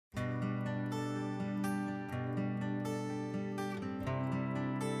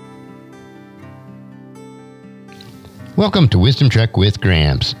Welcome to Wisdom Trek with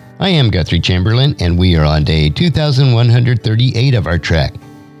Gramps. I am Guthrie Chamberlain, and we are on day 2138 of our trek.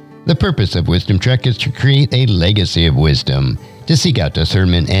 The purpose of Wisdom Trek is to create a legacy of wisdom, to seek out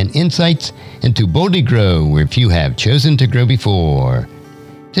discernment and insights, and to boldly grow where few have chosen to grow before.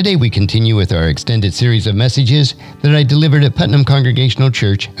 Today we continue with our extended series of messages that I delivered at Putnam Congregational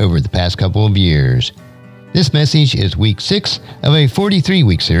Church over the past couple of years. This message is week 6 of a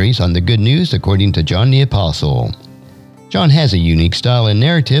 43-week series on the good news according to John the Apostle. John has a unique style and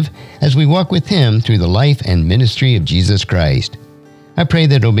narrative as we walk with him through the life and ministry of Jesus Christ. I pray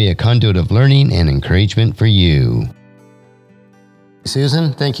that it'll be a conduit of learning and encouragement for you.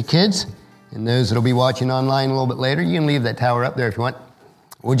 Susan, thank you, kids. And those that'll be watching online a little bit later, you can leave that tower up there if you want.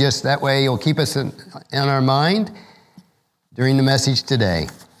 We'll just, that way you'll keep us in our mind during the message today.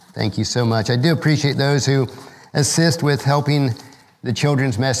 Thank you so much. I do appreciate those who assist with helping the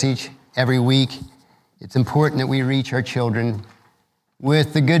children's message every week. It's important that we reach our children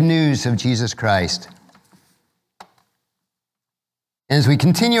with the good news of Jesus Christ. As we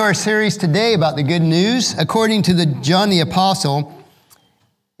continue our series today about the good news, according to John the Apostle,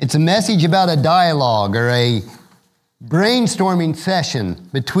 it's a message about a dialogue or a brainstorming session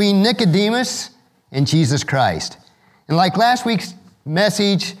between Nicodemus and Jesus Christ. And like last week's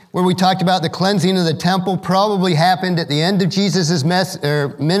message where we talked about the cleansing of the temple probably happened at the end of Jesus'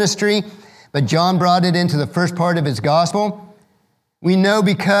 ministry, but John brought it into the first part of his gospel. We know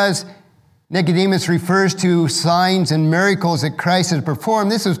because Nicodemus refers to signs and miracles that Christ has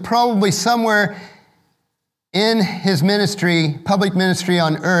performed, this was probably somewhere in his ministry, public ministry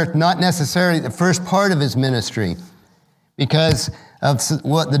on earth, not necessarily the first part of his ministry, because of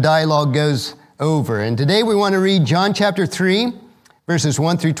what the dialogue goes over. And today we want to read John chapter 3, verses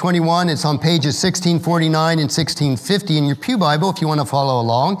 1 through 21. It's on pages 1649 and 1650 in your pew Bible if you want to follow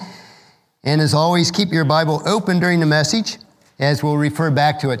along. And as always, keep your Bible open during the message, as we'll refer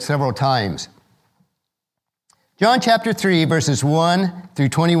back to it several times. John chapter 3, verses 1 through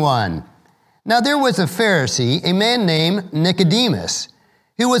 21. Now there was a Pharisee, a man named Nicodemus,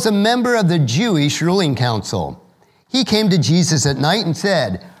 who was a member of the Jewish ruling council. He came to Jesus at night and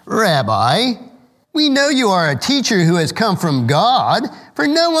said, "Rabbi, we know you are a teacher who has come from God, for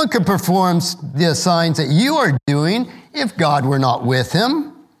no one could perform the signs that you are doing if God were not with him."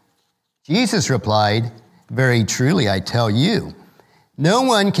 Jesus replied, "Very truly, I tell you, no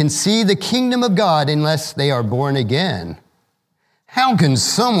one can see the kingdom of God unless they are born again." "How can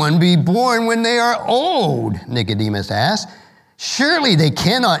someone be born when they are old?" Nicodemus asked. "Surely they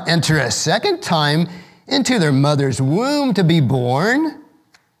cannot enter a second time into their mother's womb to be born."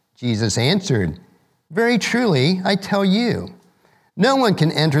 Jesus answered, "Very truly, I tell you, no one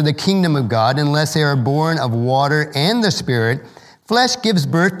can enter the kingdom of God unless they are born of water and the Spirit. Flesh gives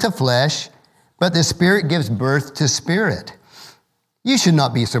birth to flesh, but the Spirit gives birth to spirit. You should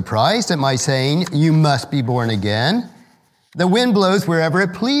not be surprised at my saying, 'You must be born again.' The wind blows wherever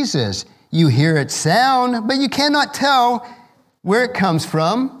it pleases. You hear its sound, but you cannot tell where it comes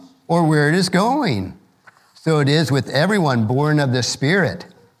from or where it is going. So it is with everyone born of the Spirit."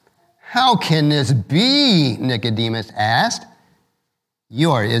 "How can this be?" Nicodemus asked.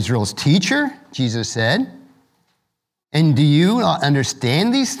 "You are Israel's teacher," Jesus said. "And do you not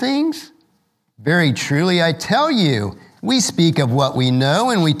understand these things? Very truly, I tell you, we speak of what we know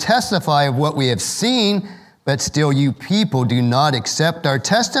and we testify of what we have seen, but still you people do not accept our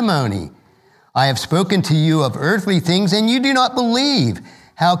testimony. I have spoken to you of earthly things and you do not believe.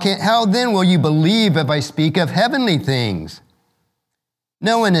 How then will you believe if I speak of heavenly things?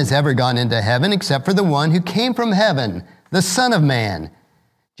 No one has ever gone into heaven except for the one who came from heaven, the Son of Man.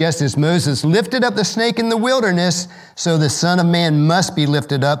 Just as Moses lifted up the snake in the wilderness, so the Son of Man must be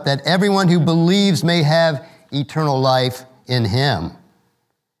lifted up, that everyone who believes may have eternal life in him.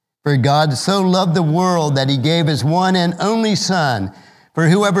 For God so loved the world that he gave his one and only Son, for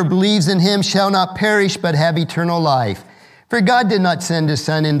whoever believes in him shall not perish but have eternal life. For God did not send his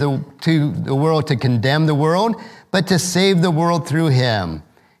Son into the world to condemn the world, but to save the world through him.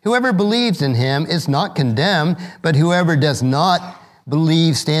 Whoever believes in him is not condemned, but whoever does not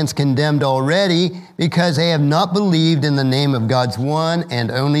believe stands condemned already, because they have not believed in the name of God's one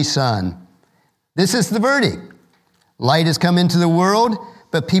and only Son. This is the verdict. Light has come into the world,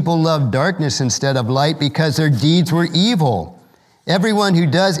 but people love darkness instead of light because their deeds were evil. Everyone who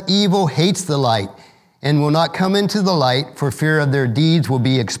does evil hates the light and will not come into the light for fear of their deeds will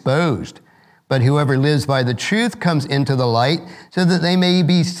be exposed. But whoever lives by the truth comes into the light so that they may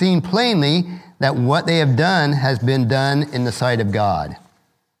be seen plainly that what they have done has been done in the sight of God.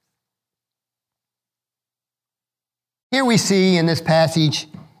 Here we see in this passage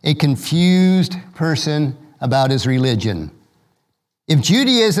a confused person about his religion. If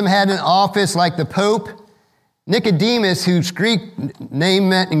Judaism had an office like the Pope, Nicodemus, whose Greek name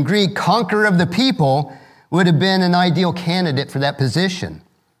meant in Greek conqueror of the people, would have been an ideal candidate for that position.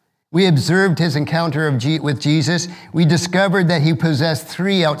 We observed his encounter with Jesus. We discovered that he possessed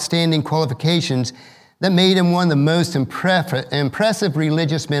 3 outstanding qualifications that made him one of the most impressive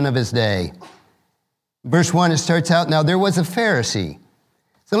religious men of his day. Verse 1, it starts out, now there was a Pharisee.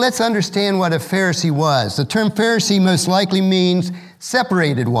 So let's understand what a Pharisee was. The term Pharisee most likely means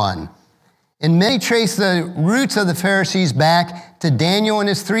separated one. And many trace the roots of the Pharisees back to Daniel and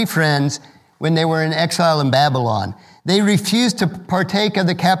his 3 friends when they were in exile in Babylon. They refused to partake of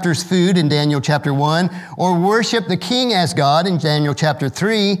the captor's food in Daniel chapter 1 or worship the king as God in Daniel chapter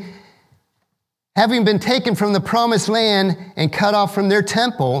 3. Having been taken from the promised land and cut off from their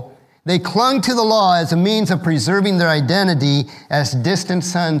temple, they clung to the law as a means of preserving their identity as distant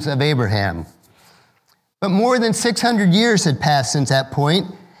sons of Abraham. But more than 600 years had passed since that point,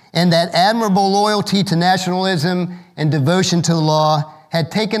 and that admirable loyalty to nationalism and devotion to the law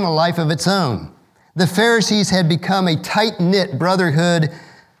had taken a life of its own. The Pharisees had become a tight-knit brotherhood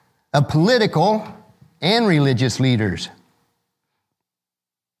of political and religious leaders.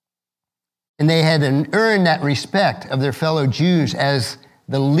 And they had earned that respect of their fellow Jews as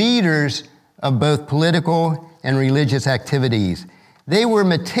the leaders of both political and religious activities. They were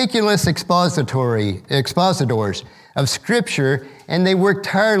meticulous expositors of Scripture, and they worked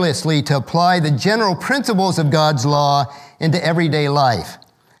tirelessly to apply the general principles of God's law into everyday life.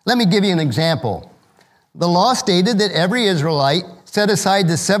 Let me give you an example. The law stated that every Israelite set aside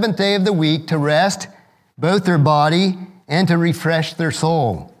the 7th day of the week to rest both their body and to refresh their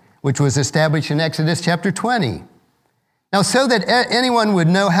soul, which was established in Exodus chapter 20. Now, so that anyone would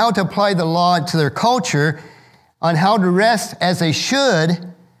know how to apply the law to their culture on how to rest as they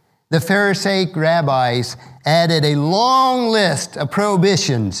should, the Pharisaic rabbis added a long list of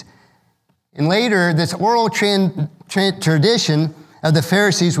prohibitions. And later, this oral tradition of the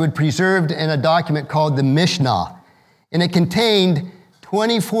Pharisees would be preserved in a document called the Mishnah. And it contained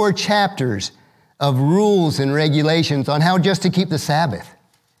 24 chapters of rules and regulations on how just to keep the Sabbath.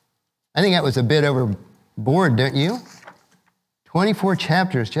 I think that was a bit overboard, don't you? 24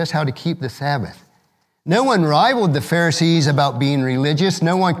 chapters just how to keep the Sabbath. No one rivaled the Pharisees about being religious.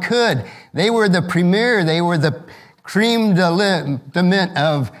 No one could. They were the premier. They were the creme de la mint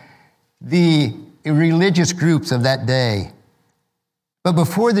of the religious groups of that day. But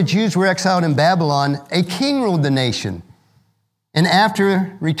before the Jews were exiled in Babylon, a king ruled the nation. And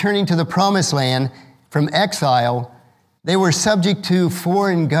after returning to the promised land from exile, they were subject to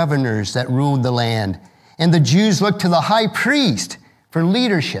foreign governors that ruled the land. And the Jews looked to the high priest for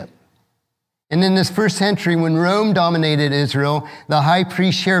leadership. And in this first century, when Rome dominated Israel, the high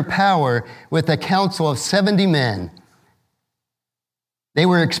priest shared power with a council of 70 men. They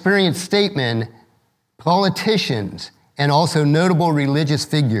were experienced statesmen, politicians, and also notable religious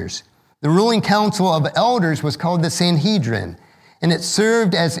figures. The ruling council of elders was called the Sanhedrin, and it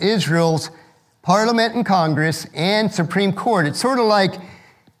served as Israel's parliament and Congress and Supreme Court. It's sort of like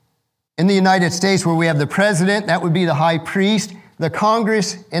in the United States where we have the president, that would be the high priest. The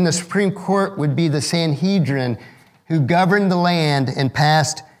Congress and the Supreme Court would be the Sanhedrin, who governed the land and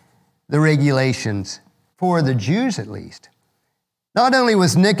passed the regulations, for the Jews at least. Not only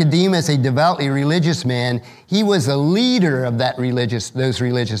was Nicodemus a devoutly religious man, he was a leader of those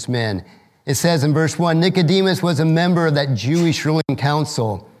religious men. It says in verse 1, Nicodemus was a member of that Jewish ruling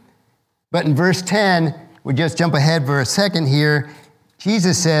council. But in verse 10, we just jump ahead for a second here,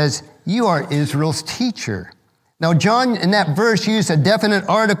 Jesus says, you are Israel's teacher. Now, John, in that verse, used a definite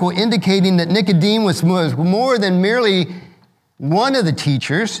article indicating that Nicodemus was more than merely one of the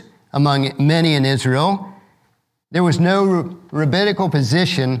teachers among many in Israel. There was no rabbinical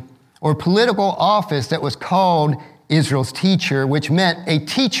position or political office that was called Israel's teacher, which meant a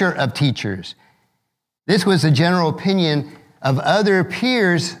teacher of teachers. This was the general opinion of other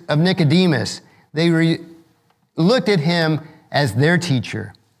peers of Nicodemus. They looked at him as their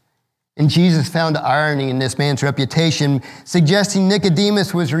teacher. And Jesus found irony in this man's reputation, suggesting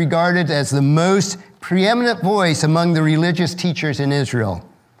Nicodemus was regarded as the most preeminent voice among the religious teachers in Israel.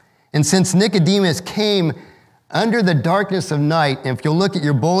 And since Nicodemus came under the darkness of night, and if you'll look at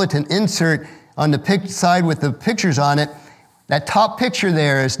your bulletin insert on the side with the pictures on it, that top picture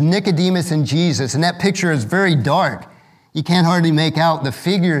there is Nicodemus and Jesus, and that picture is very dark. You can't hardly make out the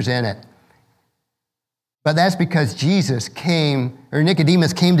figures in it. But that's because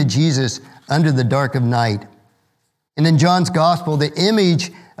Nicodemus came to Jesus under the dark of night. And in John's gospel, the image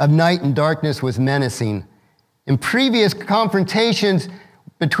of night and darkness was menacing. In previous confrontations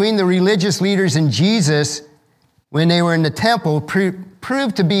between the religious leaders and Jesus when they were in the temple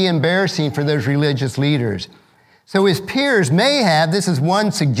proved to be embarrassing for those religious leaders. So his peers may have, this is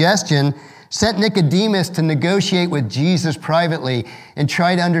one suggestion, sent Nicodemus to negotiate with Jesus privately and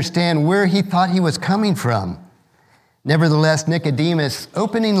try to understand where he thought he was coming from. Nevertheless, Nicodemus'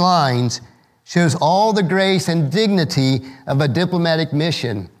 opening lines shows all the grace and dignity of a diplomatic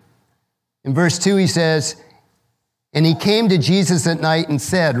mission. In verse 2, he says, "And he came to Jesus at night and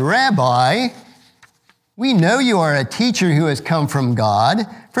said, 'Rabbi, we know you are a teacher who has come from God,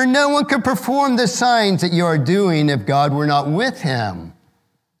 for no one could perform the signs that you are doing if God were not with him.'"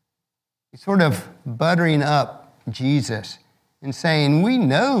 He's sort of buttering up Jesus and saying, we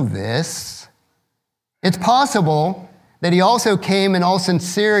know this. It's possible that he also came in all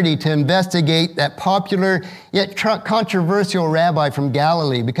sincerity to investigate that popular yet controversial rabbi from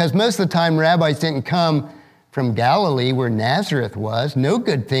Galilee, because most of the time rabbis didn't come from Galilee where Nazareth was. No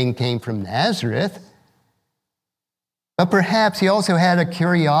good thing came from Nazareth. But perhaps he also had a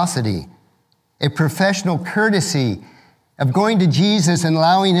curiosity, a professional courtesy of going to Jesus and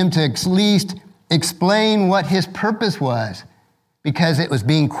allowing him to at least explain what his purpose was, because it was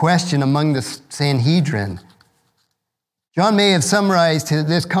being questioned among the Sanhedrin. John may have summarized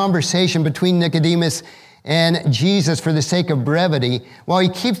this conversation between Nicodemus and Jesus for the sake of brevity. While he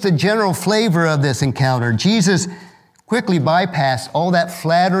keeps the general flavor of this encounter, Jesus quickly bypassed all that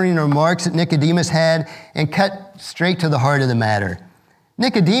flattering remarks that Nicodemus had and cut straight to the heart of the matter.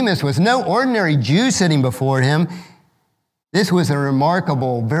 Nicodemus was no ordinary Jew sitting before him. This was a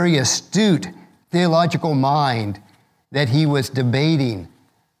remarkable, very astute theological mind that he was debating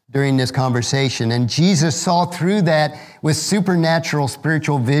during this conversation. And Jesus saw through that with supernatural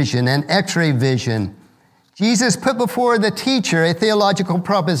spiritual vision and x-ray vision. Jesus put before the teacher a theological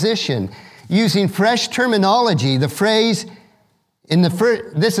proposition using fresh terminology. The phrase,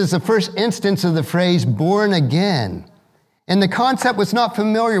 this is the first instance of the phrase, born again. And the concept was not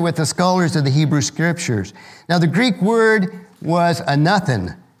familiar with the scholars of the Hebrew Scriptures. Now, the Greek word was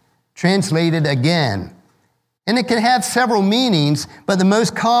anothen, translated again. And it can have several meanings, but the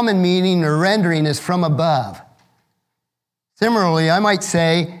most common meaning or rendering is from above. Similarly, I might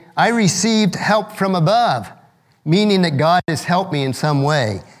say, I received help from above, meaning that God has helped me in some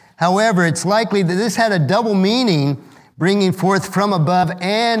way. However, it's likely that this had a double meaning, bringing forth from above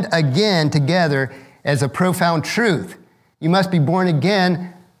and again together as a profound truth. You must be born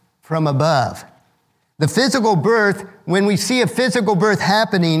again from above. The physical birth, when we see a physical birth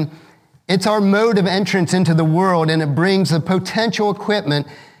happening, it's our mode of entrance into the world, and it brings the potential equipment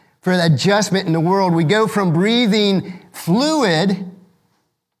for adjustment in the world. We go from breathing fluid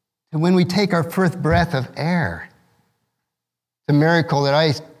to when we take our first breath of air. It's a miracle that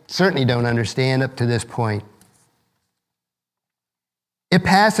I certainly don't understand up to this point. It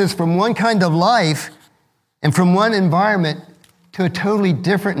passes from one kind of life and from one environment to a totally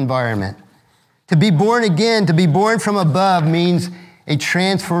different environment. To be born again, to be born from above, means a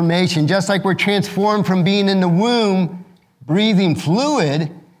transformation. Just like we're transformed from being in the womb, breathing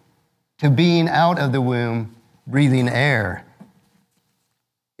fluid, to being out of the womb, breathing air.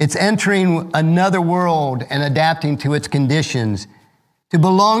 It's entering another world and adapting to its conditions. To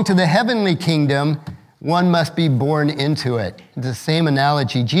belong to the heavenly kingdom, one must be born into it. It's the same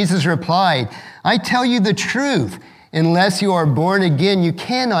analogy. Jesus replied, "I tell you the truth, unless you are born again, you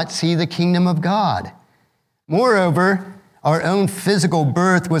cannot see the kingdom of God." Moreover, our own physical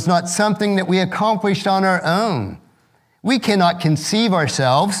birth was not something that we accomplished on our own. We cannot conceive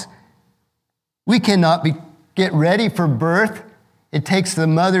ourselves. We cannot get ready for birth. It takes the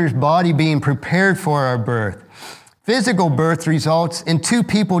mother's body being prepared for our birth. Physical birth results in two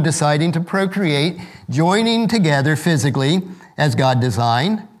people deciding to procreate, joining together physically as God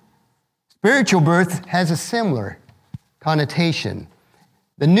designed. Spiritual birth has a similar connotation.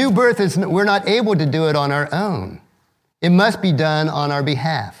 The new birth is, we're not able to do it on our own. It must be done on our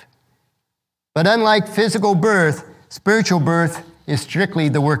behalf. But unlike physical birth, spiritual birth is strictly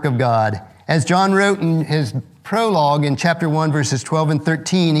the work of God. As John wrote in his prologue in chapter 1, verses 12 and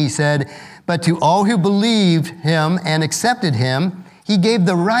 13, he said, "But to all who believed him and accepted him, he gave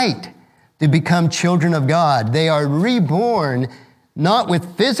the right to become children of God. They are reborn, not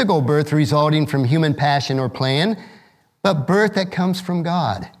with physical birth resulting from human passion or plan, but birth that comes from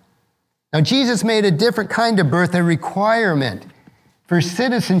God." Now, Jesus made a different kind of birth a requirement for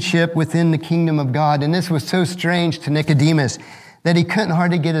citizenship within the kingdom of God. And this was so strange to Nicodemus that he couldn't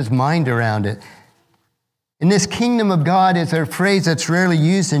hardly get his mind around it. And this kingdom of God is a phrase that's rarely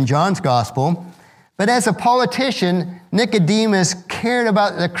used in John's gospel. But as a politician, Nicodemus cared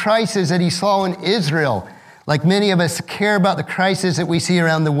about the crisis that he saw in Israel, like many of us care about the crisis that we see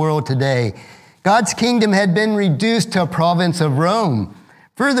around the world today. God's kingdom had been reduced to a province of Rome.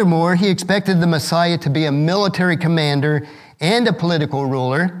 Furthermore, he expected the Messiah to be a military commander and a political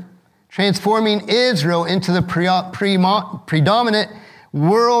ruler, transforming Israel into the predominant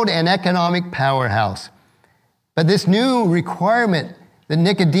world and economic powerhouse. But this new requirement that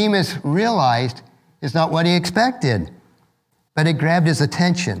Nicodemus realized is not what he expected, but it grabbed his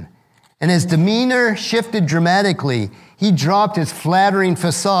attention. And his demeanor shifted dramatically. He dropped his flattering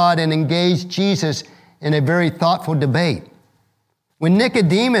facade and engaged Jesus in a very thoughtful debate. When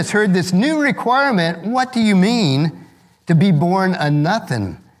Nicodemus heard this new requirement, what do you mean to be born a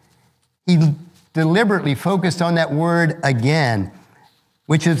nothing? He deliberately focused on that word again,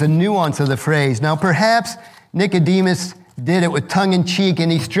 which is a nuance of the phrase. Now, perhaps Nicodemus did it with tongue-in-cheek,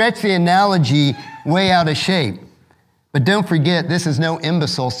 and he stretched the analogy way out of shape. But don't forget, this is no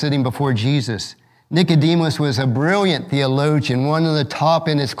imbecile sitting before Jesus. Nicodemus was a brilliant theologian, one of the top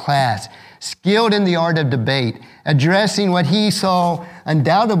in his class, skilled in the art of debate, addressing what he saw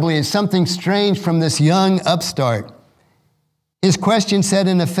undoubtedly as something strange from this young upstart. His question said,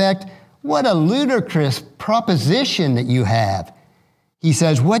 in effect, "What a ludicrous proposition that you have." He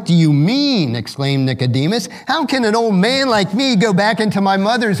says, "What do you mean?" exclaimed Nicodemus. "How can an old man like me go back into my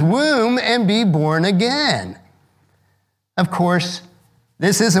mother's womb and be born again?" Of course,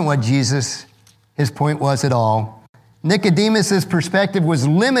 this isn't what his point was at all. Nicodemus's perspective was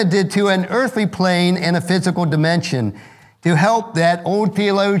limited to an earthly plane and a physical dimension. To help that old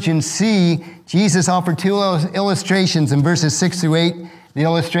theologian see, Jesus offered two illustrations in verses 6 through 8, the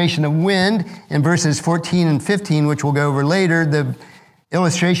illustration of wind, in verses 14 and 15, which we'll go over later, the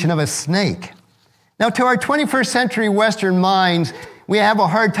illustration of a snake. Now, to our 21st century Western minds, we have a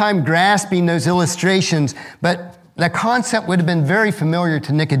hard time grasping those illustrations, but the concept would have been very familiar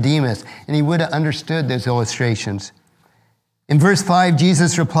to Nicodemus, and he would have understood those illustrations. In verse 5,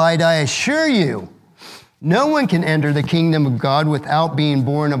 Jesus replied, "I assure you, no one can enter the kingdom of God without being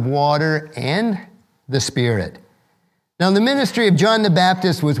born of water and the Spirit." Now, the ministry of John the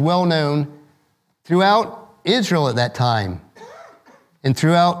Baptist was well known throughout Israel at that time, and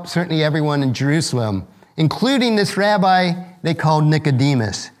throughout certainly everyone in Jerusalem, including this rabbi they called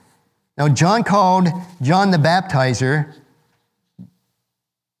Nicodemus. Now, John called John the Baptizer,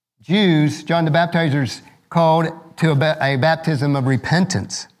 John the Baptizer's called to a baptism of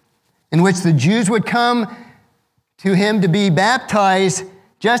repentance, in which the Jews would come to him to be baptized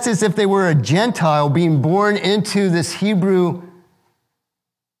just as if they were a Gentile being born into this Hebrew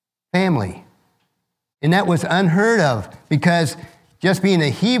family. And that was unheard of, because just being a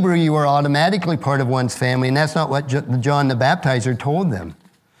Hebrew, you were automatically part of one's family, and that's not what John the Baptizer told them.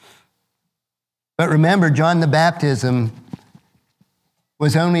 But remember, John's baptism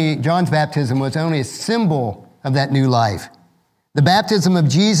was only a symbol of that new life. The baptism of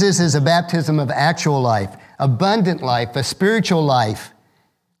Jesus is a baptism of actual life, abundant life, a spiritual life,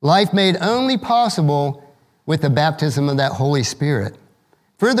 life made only possible with the baptism of that Holy Spirit.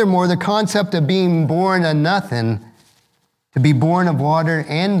 Furthermore, the concept of being born of nothing, to be born of water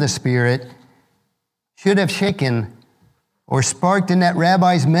and the Spirit, should have shaken or sparked in that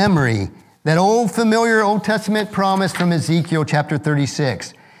rabbi's memory that old familiar Old Testament promise from Ezekiel chapter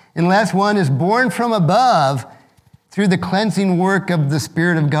 36. Unless one is born from above through the cleansing work of the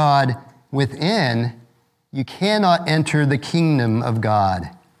Spirit of God within, you cannot enter the kingdom of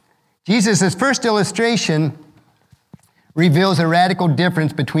God. Jesus' first illustration reveals a radical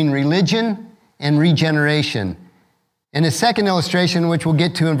difference between religion and regeneration. And his second illustration, which we'll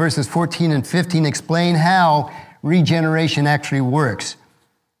get to in verses 14 and 15, explain how regeneration actually works.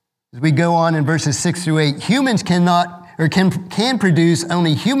 As we go on in verses 6 through 8, humans can produce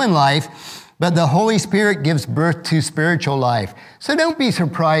only human life, but the Holy Spirit gives birth to spiritual life. So don't be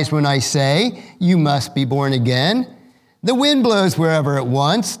surprised when I say you must be born again. The wind blows wherever it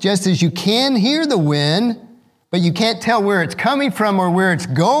wants, just as you can hear the wind, but you can't tell where it's coming from or where it's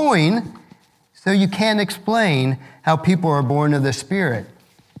going, so you can't explain how people are born of the Spirit.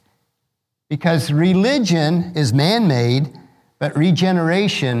 Because religion is man-made, but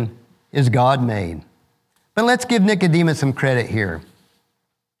regeneration is God-made. But let's give Nicodemus some credit here.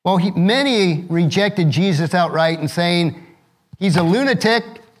 Well, many rejected Jesus outright and saying, he's a lunatic,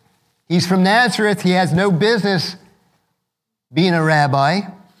 he's from Nazareth, he has no business being a rabbi.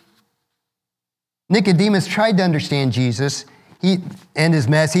 Nicodemus tried to understand Jesus and his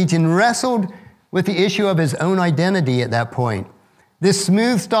message and wrestled with the issue of his own identity at that point. This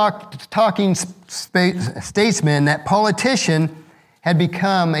smooth-talking statesman, that politician, had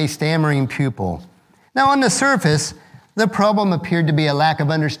become a stammering pupil. Now, on the surface, the problem appeared to be a lack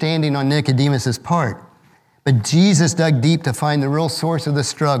of understanding on Nicodemus' part. But Jesus dug deep to find the real source of the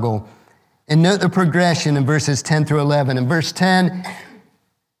struggle And note the progression in verses 10 through 11. In verse 10,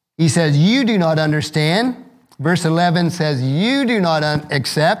 he says, you do not understand. Verse 11 says, you do not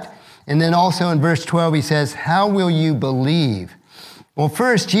accept. And then also in verse 12, he says, how will you believe? Well,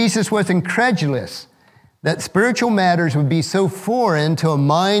 first, Jesus was incredulous that spiritual matters would be so foreign to a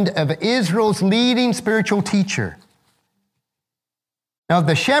mind of Israel's leading spiritual teacher. Now, if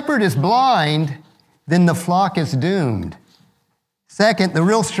the shepherd is blind, then the flock is doomed. Second, the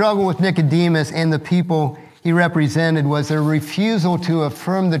real struggle with Nicodemus and the people he represented was their refusal to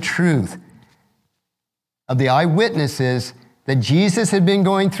affirm the truth of the eyewitnesses that Jesus had been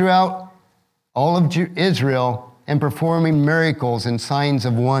going throughout all of Israel and performing miracles and signs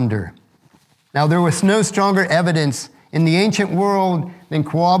of wonder. Now, there was no stronger evidence in the ancient world than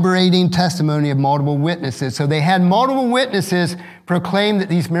corroborating testimony of multiple witnesses. So they had multiple witnesses proclaim that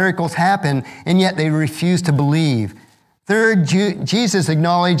these miracles happened, and yet they refused to believe. Third, Jesus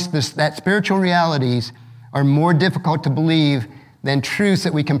acknowledged that spiritual realities are more difficult to believe than truths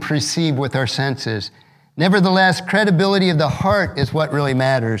that we can perceive with our senses. Nevertheless, credibility of the heart is what really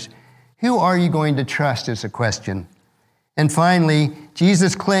matters. Who are you going to trust is the question. And finally,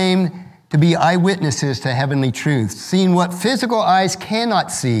 Jesus claimed to be eyewitnesses to heavenly truth, seeing what physical eyes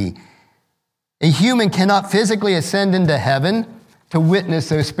cannot see. A human cannot physically ascend into heaven to witness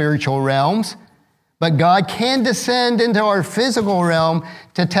those spiritual realms, but God can descend into our physical realm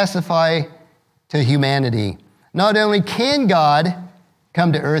to testify to humanity. Not only can God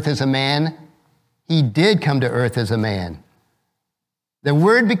come to earth as a man, he did come to earth as a man. The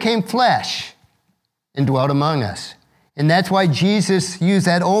Word became flesh and dwelt among us. And that's why Jesus used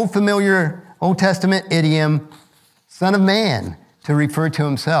that old familiar Old Testament idiom, Son of Man, to refer to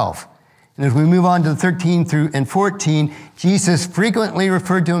himself. And as we move on to 13 through and 14, Jesus frequently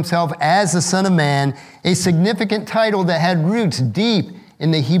referred to himself as the Son of Man, a significant title that had roots deep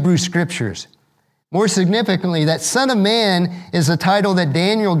in the Hebrew Scriptures. More significantly, that Son of Man is a title that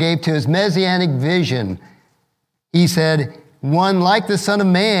Daniel gave to his messianic vision. He said, one like the Son of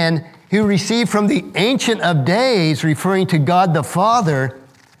Man who received from the Ancient of Days, referring to God the Father,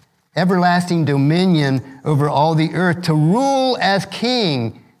 everlasting dominion over all the earth, to rule as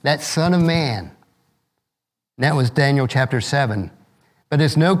king, that Son of Man. And that was Daniel chapter 7. But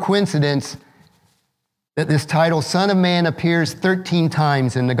it's no coincidence that this title, Son of Man, appears 13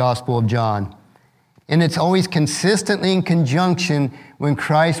 times in the Gospel of John. And it's always consistently in conjunction when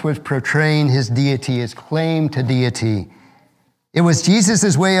Christ was portraying his deity, his claim to deity. It was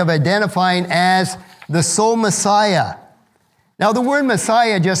Jesus' way of identifying as the sole Messiah. Now, the word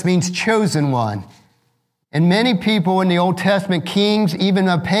Messiah just means chosen one. And many people in the Old Testament, kings, even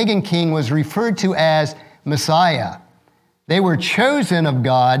a pagan king, was referred to as Messiah. They were chosen of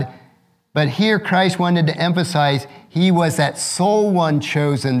God, but here Christ wanted to emphasize he was that sole one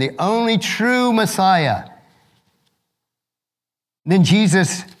chosen, the only true Messiah. Then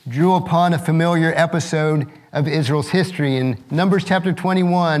Jesus drew upon a familiar episode of Israel's history in Numbers chapter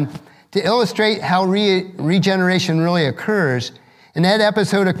 21 to illustrate how regeneration really occurs. And that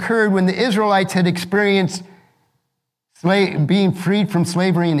episode occurred when the Israelites had experienced being freed from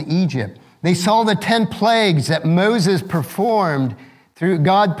slavery in Egypt. They saw the 10 plagues that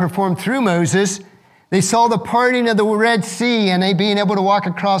God performed through Moses. They saw the parting of the Red Sea and they being able to walk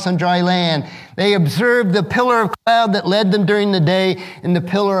across on dry land. They observed the pillar of cloud that led them during the day and the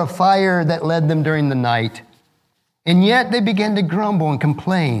pillar of fire that led them during the night. And yet they began to grumble and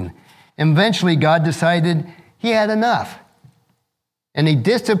complain. And eventually God decided he had enough. And he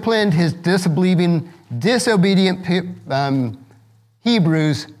disciplined his disobedient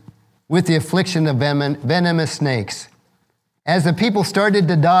Hebrews with the affliction of venomous snakes. As the people started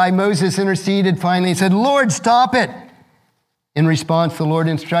to die, Moses interceded finally and said, Lord, stop it. In response, the Lord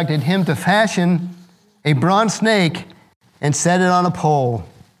instructed him to fashion a bronze snake and set it on a pole,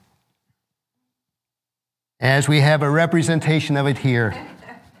 as we have a representation of it here.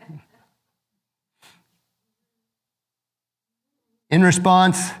 In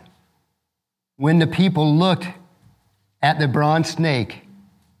response, when the people looked at the bronze snake,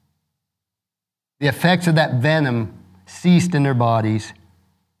 the effects of that venom ceased in their bodies.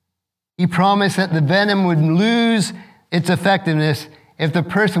 He promised that the venom would lose its effectiveness if the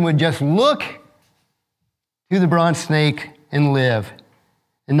person would just look to the bronze snake and live.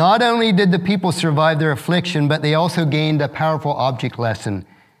 And not only did the people survive their affliction, but they also gained a powerful object lesson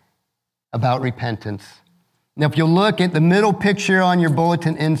about repentance. Now, if you'll look at the middle picture on your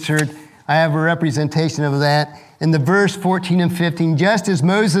bulletin insert, I have a representation of that. In the verse 14 and 15, just as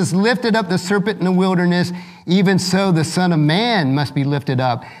Moses lifted up the serpent in the wilderness, even so the Son of Man must be lifted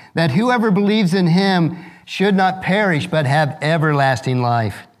up, that whoever believes in him should not perish but have everlasting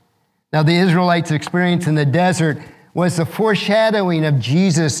life. Now, the Israelites' experience in the desert was the foreshadowing of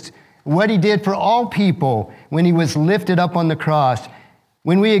Jesus, what he did for all people when he was lifted up on the cross.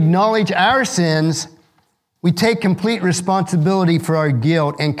 When we acknowledge our sins, we take complete responsibility for our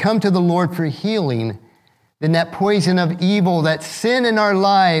guilt and come to the Lord for healing. Then that poison of evil, that sin in our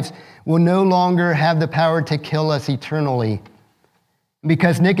lives, will no longer have the power to kill us eternally.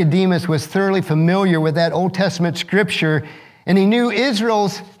 Because Nicodemus was thoroughly familiar with that Old Testament scripture, and he knew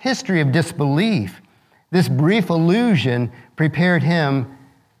Israel's history of disbelief, this brief allusion prepared him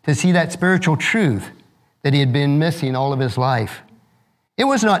to see that spiritual truth that he had been missing all of his life. It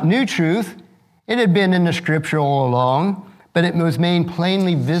was not new truth. It had been in the scripture all along, but it was made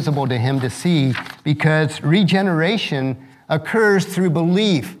plainly visible to him to see because regeneration occurs through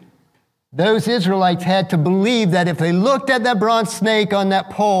belief. Those Israelites had to believe that if they looked at that bronze snake on that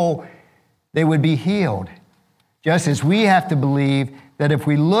pole, they would be healed. Just as we have to believe that if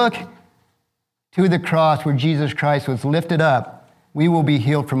we look to the cross where Jesus Christ was lifted up, we will be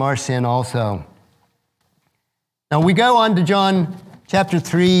healed from our sin also. Now we go on to John chapter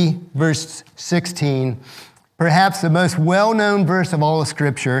 3, verse 16, perhaps the most well-known verse of all of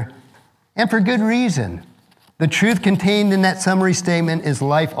Scripture, and for good reason. The truth contained in that summary statement is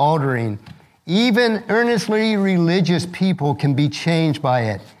life-altering. Even earnestly religious people can be changed by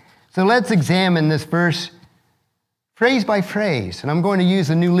it. So let's examine this verse phrase by phrase, and I'm going to use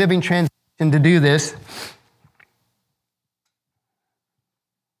the New Living Translation to do this.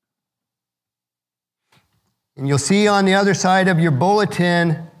 And you'll see on the other side of your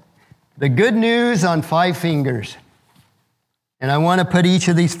bulletin the good news on 5 fingers. And I want to put each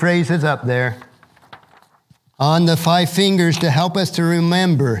of these phrases up there on the 5 fingers to help us to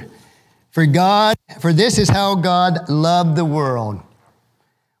remember. For this is how God loved the world.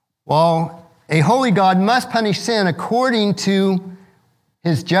 While a holy God must punish sin according to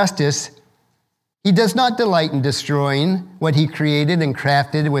his justice, he does not delight in destroying what he created and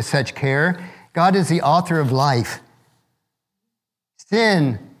crafted with such care. God is the author of life.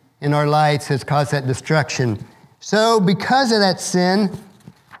 Sin in our lives has caused that destruction. So because of that sin,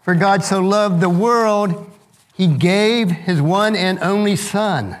 for God so loved the world, he gave his one and only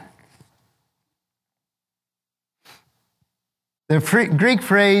Son. The Greek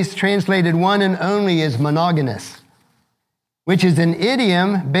phrase translated one and only is monogamous, which is an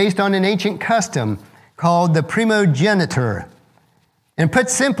idiom based on an ancient custom called the primogeniture. And put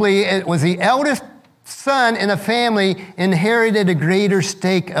simply, it was the eldest son in a family inherited a greater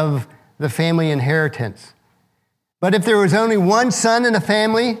stake of the family inheritance. But if there was only one son in a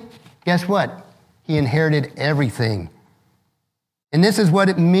family, guess what? He inherited everything. And this is what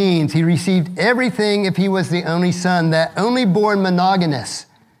it means. He received everything if he was the only son, that only born monogamous.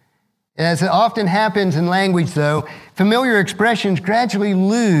 As it often happens in language, though, familiar expressions gradually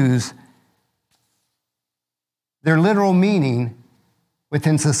lose their literal meaning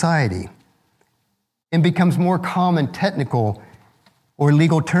within society and becomes more common technical or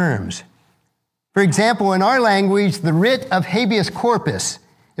legal terms. For example, in our language, the writ of habeas corpus,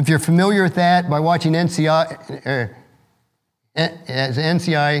 if you're familiar with that by watching the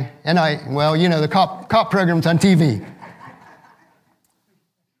cop programs on TV.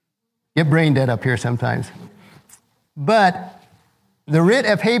 Get brain dead up here sometimes. But the writ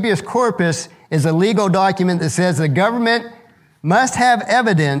of habeas corpus is a legal document that says the government must have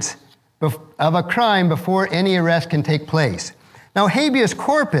evidence of a crime before any arrest can take place. Now, habeas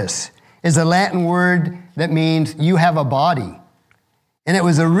corpus is a Latin word that means you have a body. And it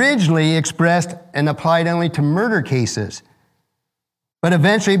was originally expressed and applied only to murder cases, but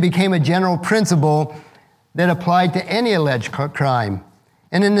eventually became a general principle that applied to any alleged crime.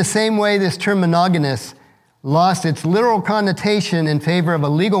 And in the same way, this term monogamous lost its literal connotation in favor of a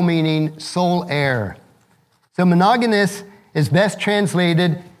legal meaning, sole heir. So monogamous is best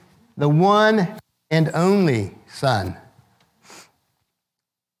translated the one and only Son.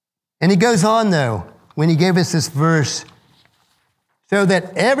 And he goes on, though, when he gave us this verse, so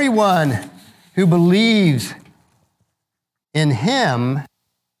that everyone who believes in him,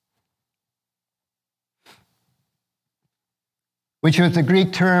 which was the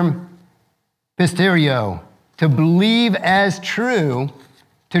Greek term pisterio, to believe as true,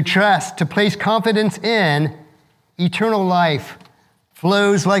 to trust, to place confidence in, eternal life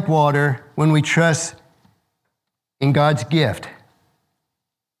flows like water when we trust in God's gift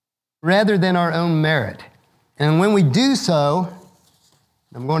rather than our own merit. And when we do so,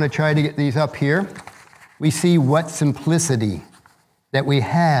 I'm going to try to get these up here, we see what simplicity that we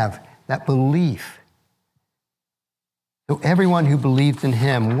have, that belief. So everyone who believes in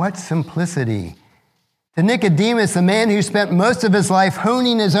him, what simplicity. To Nicodemus, the man who spent most of his life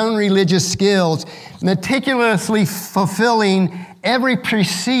honing his own religious skills, meticulously fulfilling every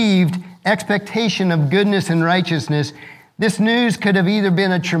perceived expectation of goodness and righteousness, this news could have either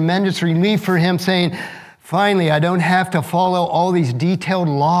been a tremendous relief for him, saying, finally, I don't have to follow all these detailed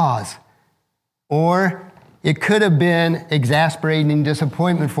laws. Or it could have been exasperating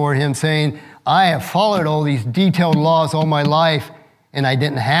disappointment for him, saying, I have followed all these detailed laws all my life, and I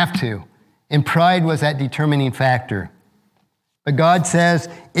didn't have to. And pride was that determining factor. But God says,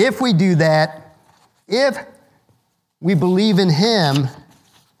 if we do that, if we believe in him,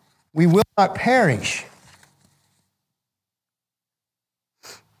 we will not perish.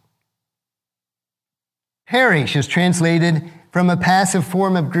 Perish is translated from a passive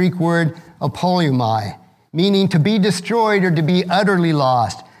form of Greek word apolumai, meaning to be destroyed or to be utterly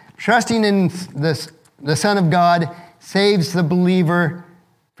lost. Trusting in the Son of God saves the believer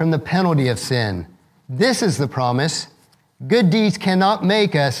from the penalty of sin. This is the promise. Good deeds cannot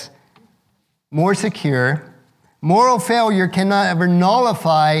make us more secure. Moral failure cannot ever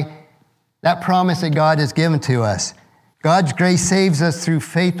nullify that promise that God has given to us. God's grace saves us through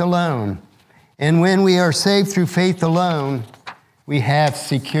faith alone. And when we are saved through faith alone, we have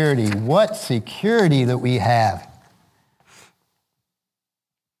security. What security that we have.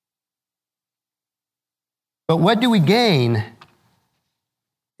 But what do we gain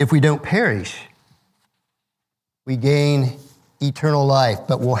if we don't perish? We gain eternal life,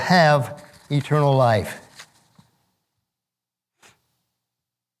 but we'll have eternal life.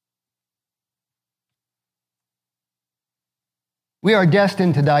 We are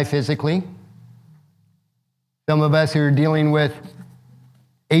destined to die physically. Some of us who are dealing with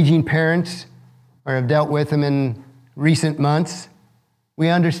aging parents or have dealt with them in recent months, we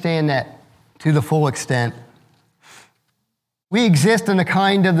understand that to the full extent. We exist in a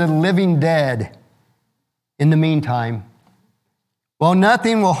kind of the living dead in the meantime. While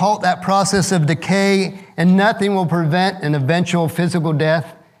nothing will halt that process of decay and nothing will prevent an eventual physical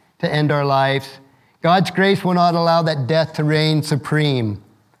death to end our lives, God's grace will not allow that death to reign supreme.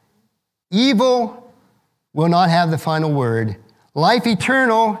 Evil will not have the final word. Life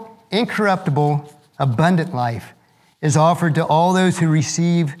eternal, incorruptible, abundant life is offered to all those who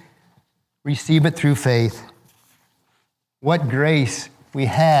receive it through faith. What grace we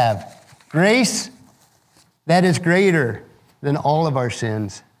have. Grace that is greater than all of our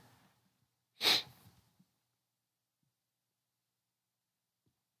sins.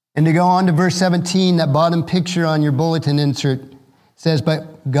 And to go on to verse 17, that bottom picture on your bulletin insert says,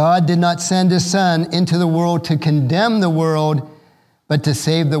 but God did not send his Son into the world to condemn the world, but to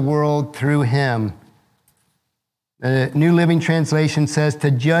save the world through him. The New Living Translation says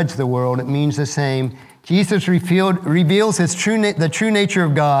to judge the world. It means the same. Jesus reveals the true nature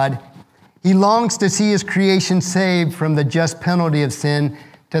of God. He longs to see his creation saved from the just penalty of sin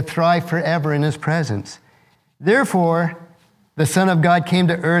to thrive forever in his presence. Therefore, the Son of God came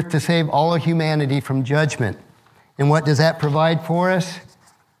to earth to save all of humanity from judgment. And what does that provide for us?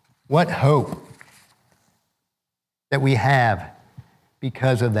 What hope that we have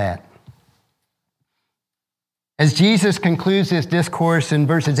because of that. As Jesus concludes his discourse in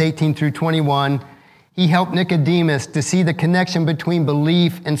verses 18 through 21, he helped Nicodemus to see the connection between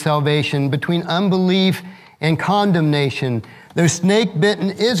belief and salvation, between unbelief and condemnation. Those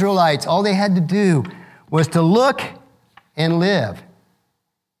snake-bitten Israelites, all they had to do was to look and live.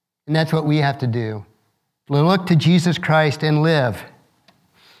 And that's what we have to do. Look to Jesus Christ and live.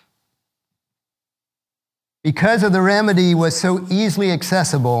 Because of the remedy was so easily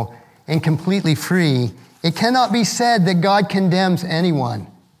accessible and completely free, it cannot be said that God condemns anyone.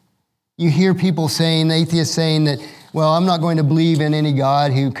 You hear people saying, atheists saying that, well, I'm not going to believe in any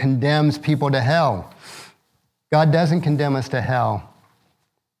God who condemns people to hell. God doesn't condemn us to hell.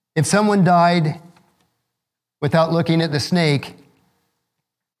 If someone died without looking at the snake,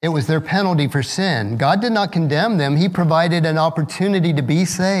 it was their penalty for sin. God did not condemn them. He provided an opportunity to be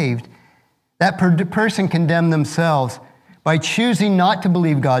saved. That person condemned themselves by choosing not to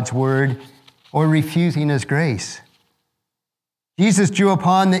believe God's word or refusing his grace. Jesus drew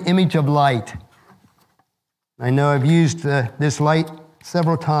upon the image of light. I know I've used this light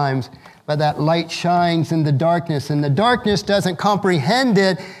several times, but that light shines in the darkness, and the darkness doesn't comprehend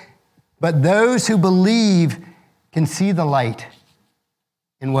it, but those who believe can see the light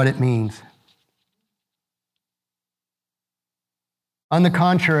and what it means. On the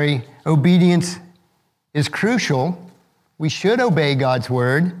contrary, obedience is crucial. We should obey God's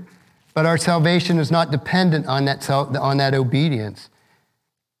word, but our salvation is not dependent on that obedience.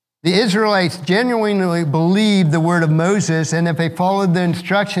 The Israelites genuinely believed the word of Moses, and if they followed the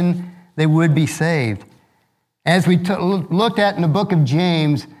instruction, they would be saved. As we looked at in the book of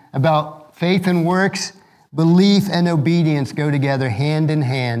James about faith and works, belief and obedience go together hand in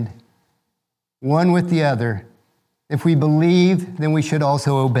hand, one with the other. If we believe, then we should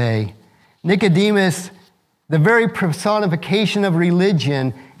also obey. Nicodemus, the very personification of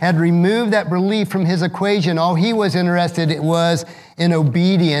religion, had removed that belief from his equation. All he was interested in was in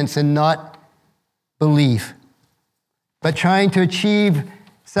obedience and not belief. But trying to achieve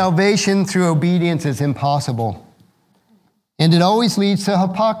salvation through obedience is impossible. And it always leads to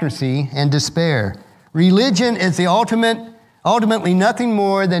hypocrisy and despair. Religion is ultimately nothing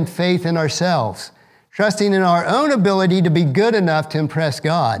more than faith in ourselves, trusting in our own ability to be good enough to impress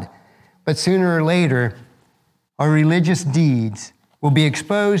God. But sooner or later, our religious deeds will be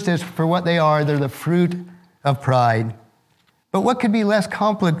exposed as for what they are. They're the fruit of pride. But what could be less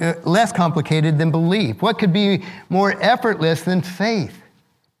complicated than belief? What could be more effortless than faith?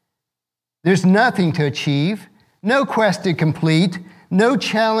 There's nothing to achieve, no quest to complete, no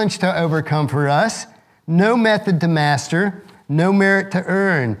challenge to overcome for us, no method to master, no merit to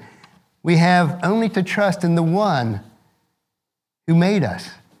earn. We have only to trust in the one who made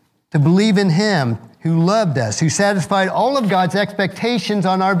us, to believe in him who loved us, who satisfied all of God's expectations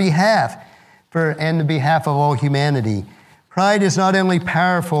on our behalf and the behalf of all humanity. Pride is not only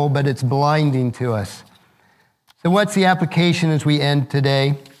powerful, but it's blinding to us. So what's the application as we end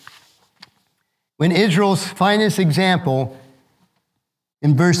today? When Israel's finest example,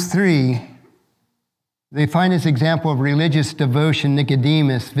 in verse 3, the finest example of religious devotion,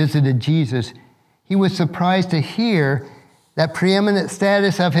 Nicodemus, visited Jesus, he was surprised to hear that preeminent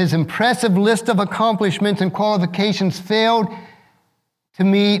status of his impressive list of accomplishments and qualifications failed to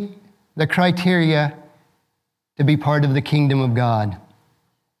meet the criteria to be part of the kingdom of God.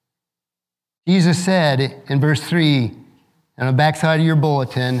 Jesus said in verse 3, on the backside of your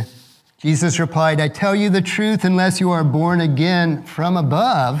bulletin, Jesus replied, I tell you the truth, unless you are born again from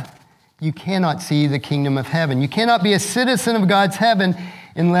above, you cannot see the kingdom of heaven. You cannot be a citizen of God's heaven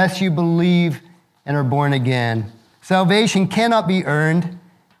unless you believe and are born again. Salvation cannot be earned.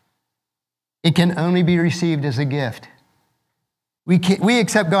 It can only be received as a gift. We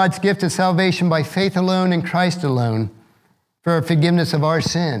accept God's gift of salvation by faith alone in Christ alone for forgiveness of our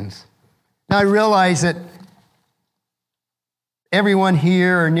sins. Now I realize that everyone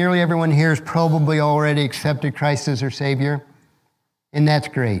here, or nearly everyone here, has probably already accepted Christ as their Savior, and that's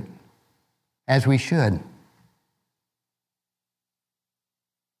great, as we should.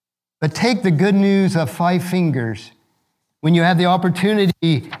 But take the good news of 5 fingers when you have the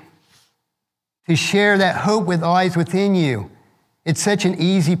opportunity to share that hope with lies within you. It's such an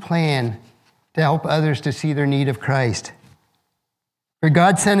easy plan to help others to see their need of Christ. For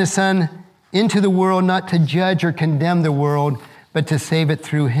God sent his Son into the world not to judge or condemn the world, but to save it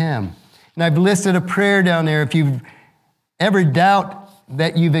through him. And I've listed a prayer down there. If you ever doubt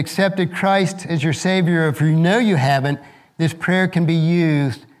that you've accepted Christ as your Savior, or if you know you haven't, this prayer can be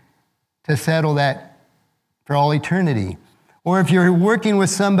used to settle that for all eternity. Or if you're working with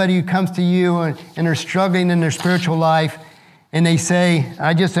somebody who comes to you and are struggling in their spiritual life, and they say,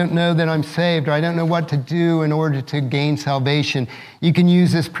 I just don't know that I'm saved, or I don't know what to do in order to gain salvation, you can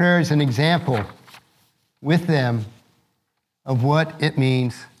use this prayer as an example with them of what it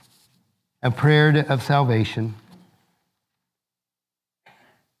means, a prayer of salvation.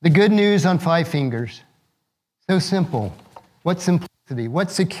 The good news on 5 fingers. So simple. What simplicity, what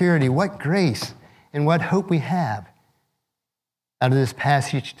security, what grace, and what hope we have out of this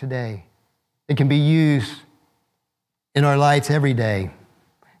passage today. It can be used in our lives every day.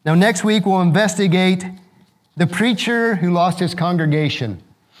 Now, next week, we'll investigate the preacher who lost his congregation.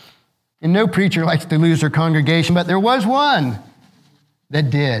 And no preacher likes to lose their congregation, but there was one that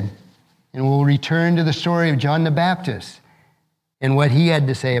did. And we'll return to the story of John the Baptist and what he had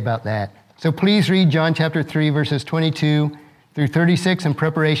to say about that. So please read John chapter 3, verses 22 through 36 in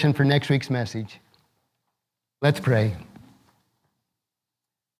preparation for next week's message. Let's pray.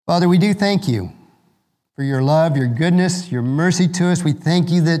 Father, we do thank you for your love, your goodness, your mercy to us. We thank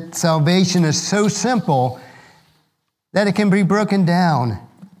you that salvation is so simple that it can be broken down.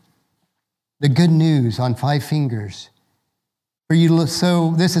 The good news on 5 fingers. For you,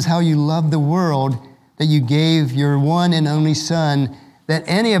 so this is how you love the world, that you gave your one and only Son, that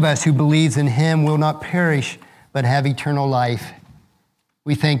any of us who believes in him will not perish, but have eternal life.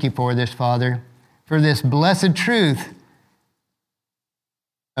 We thank you for this, Father, for this blessed truth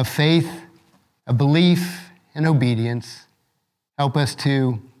of faith, of belief, and obedience. Help us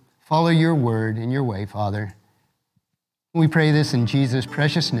to follow your word and your way, Father. We pray this in Jesus'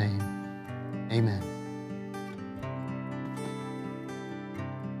 precious name. Amen.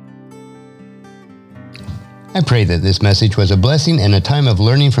 I pray that this message was a blessing and a time of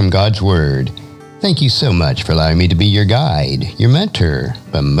learning from God's Word. Thank you so much for allowing me to be your guide, your mentor,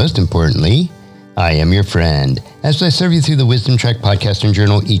 but most importantly, I am your friend as I serve you through the Wisdom Trek podcast and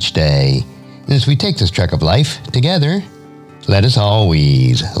journal each day. And as we take this trek of life together, let us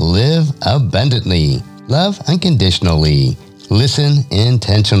always live abundantly, love unconditionally, listen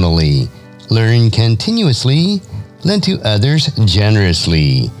intentionally, learn continuously, lend to others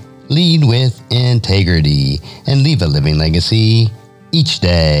generously, lead with integrity, and leave a living legacy each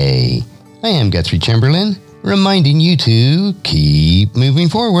day. I am Guthrie Chamberlain, reminding you to keep moving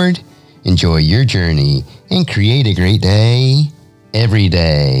forward, enjoy your journey, and create a great day every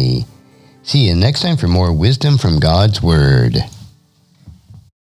day. See you next time for more wisdom from God's Word.